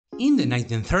In the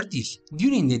 1930s,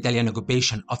 during the Italian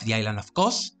occupation of the island of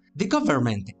Kos, the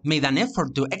government made an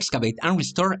effort to excavate and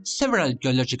restore several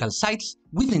geological sites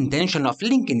with the intention of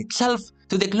linking itself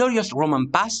to the glorious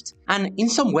Roman past and in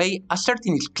some way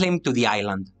asserting its claim to the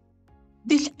island.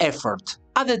 This effort,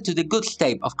 added to the good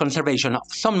state of conservation of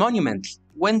some monuments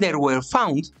when they were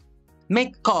found,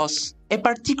 made Kos a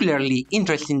particularly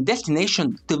interesting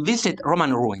destination to visit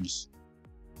Roman ruins.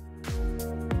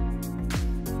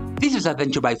 This is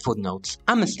Adventure by Footnotes.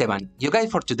 I'm Esteban, your guide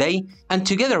for today, and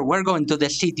together we're going to the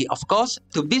city of Kos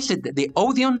to visit the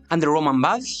Odeon and the Roman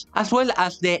baths, as well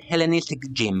as the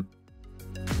Hellenistic gym.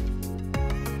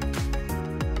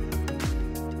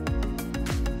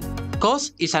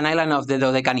 Kos is an island of the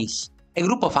Dodecanese, a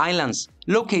group of islands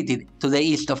located to the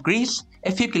east of Greece,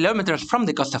 a few kilometers from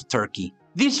the coast of Turkey.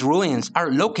 These ruins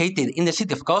are located in the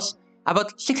city of Kos,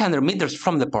 about 600 meters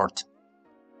from the port.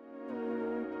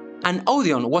 An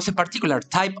Odeon was a particular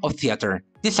type of theater,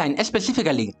 designed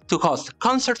specifically to host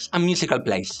concerts and musical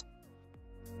plays.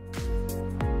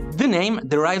 The name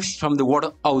derives from the word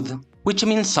ode, which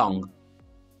means song.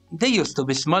 They used to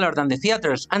be smaller than the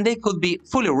theaters and they could be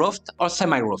fully roofed or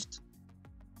semi-roofed.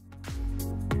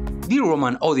 The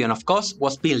Roman Odeon of Kos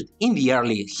was built in the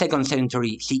early 2nd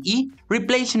century CE,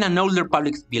 replacing an older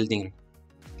public building.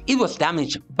 It was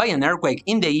damaged by an earthquake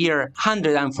in the year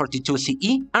 142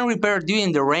 CE and repaired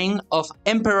during the reign of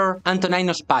Emperor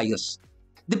Antoninus Pius.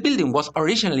 The building was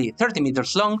originally 30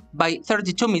 meters long by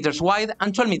 32 meters wide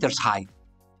and 12 meters high.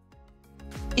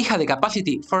 It had a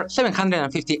capacity for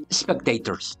 750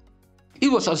 spectators.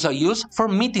 It was also used for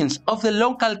meetings of the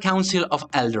local council of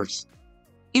elders.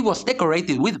 It was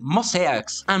decorated with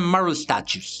mosaics and marble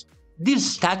statues.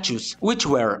 These statues, which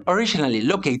were originally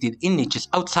located in niches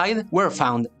outside, were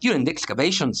found during the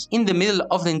excavations in the middle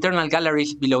of the internal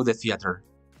galleries below the theater.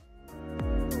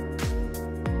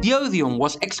 The Odeon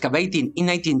was excavated in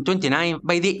 1929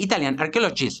 by the Italian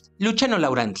archaeologist Luciano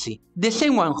Laurenzi, the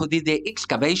same one who did the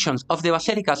excavations of the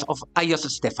basilicas of Aios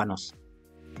Stephanos.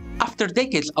 After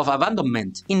decades of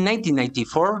abandonment, in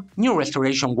 1994, new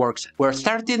restoration works were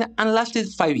started and lasted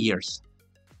 5 years.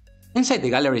 Inside the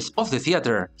galleries of the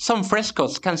theater, some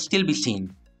frescoes can still be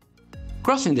seen.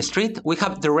 Crossing the street, we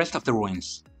have the rest of the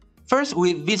ruins. First,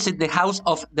 we visit the house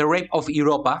of the Rape of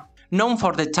Europa, known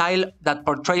for the tile that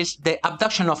portrays the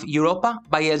abduction of Europa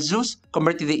by a Zeus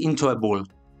converted into a bull.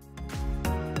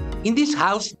 In this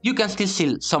house, you can still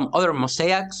see some other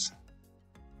mosaics,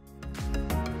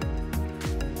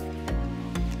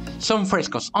 some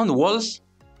frescoes on the walls,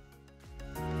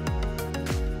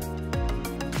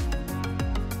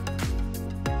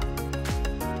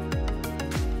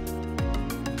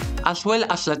 as well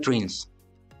as latrines.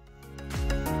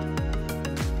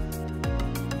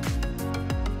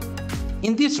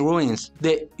 In these ruins,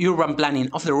 the urban planning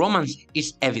of the Romans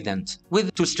is evident,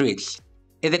 with two streets.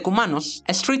 Edekumanos,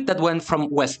 a street that went from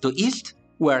west to east,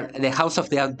 where the house of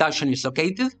the abduction is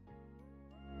located,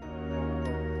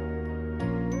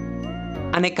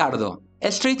 and Ecardo,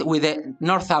 a street with a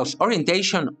north-south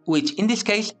orientation, which in this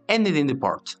case ended in the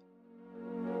port.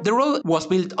 The road was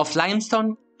built of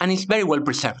limestone and is very well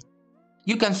preserved.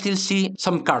 You can still see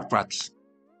some cart tracks.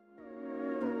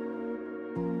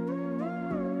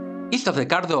 East of the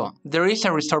Cardo, there is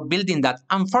a restored building that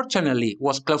unfortunately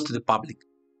was closed to the public.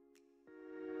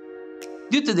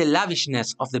 Due to the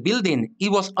lavishness of the building,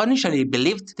 it was initially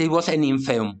believed that it was a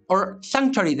nymphaeum, or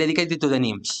sanctuary dedicated to the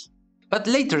nymphs. But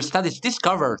later studies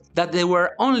discovered that they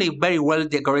were only very well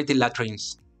decorated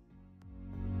latrines.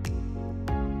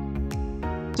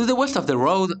 To the west of the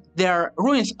road, there are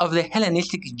ruins of the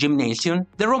Hellenistic gymnasium,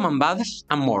 the Roman baths,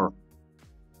 and more.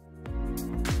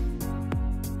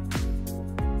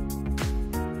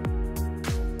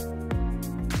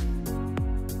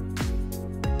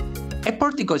 A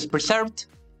portico is preserved,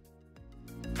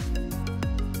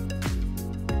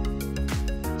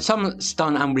 some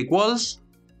stone and brick walls,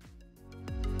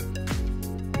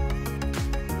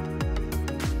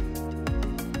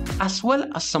 as well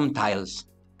as some tiles.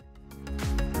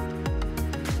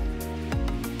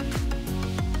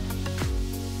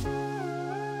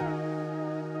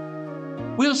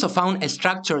 We also found a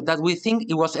structure that we think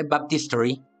it was a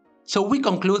baptistery, so we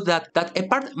conclude that a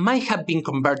part might have been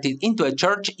converted into a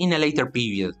church in a later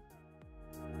period.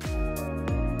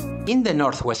 In the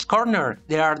northwest corner,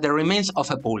 there are the remains of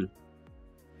a pool.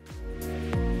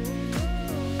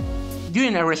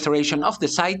 During a restoration of the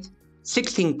site,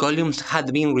 16 columns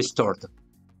had been restored.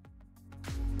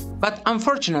 But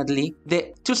unfortunately,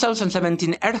 the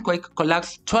 2017 earthquake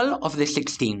collapsed 12 of the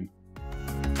 16.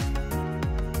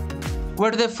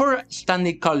 Where the 4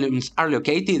 standing columns are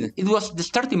located, it was the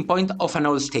starting point of an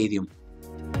old stadium.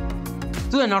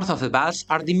 To the north of the baths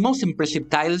are the most impressive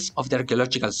tiles of the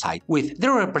archaeological site, with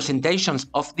their representations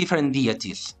of different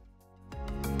deities.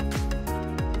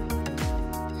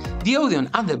 The Odeon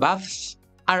and the baths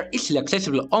are easily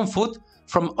accessible on foot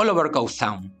from all over Coast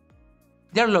Town.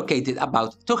 They are located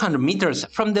about 200 meters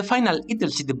from the final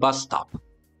intercity bus stop.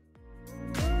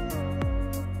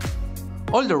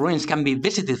 All the ruins can be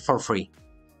visited for free.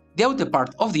 The outer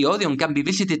part of the Odeon can be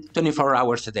visited 24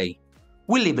 hours a day.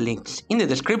 We'll leave links in the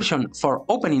description for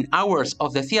opening hours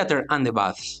of the theater and the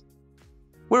baths.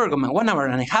 We recommend 1 hour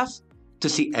and a half to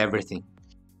see everything.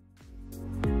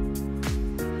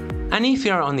 And if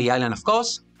you're on the island of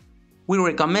Kos, we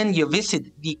recommend you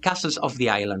visit the castles of the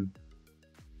island.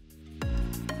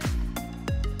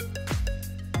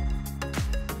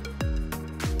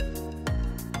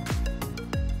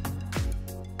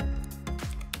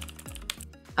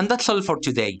 And that's all for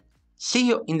today. See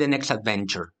you in the next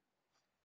adventure.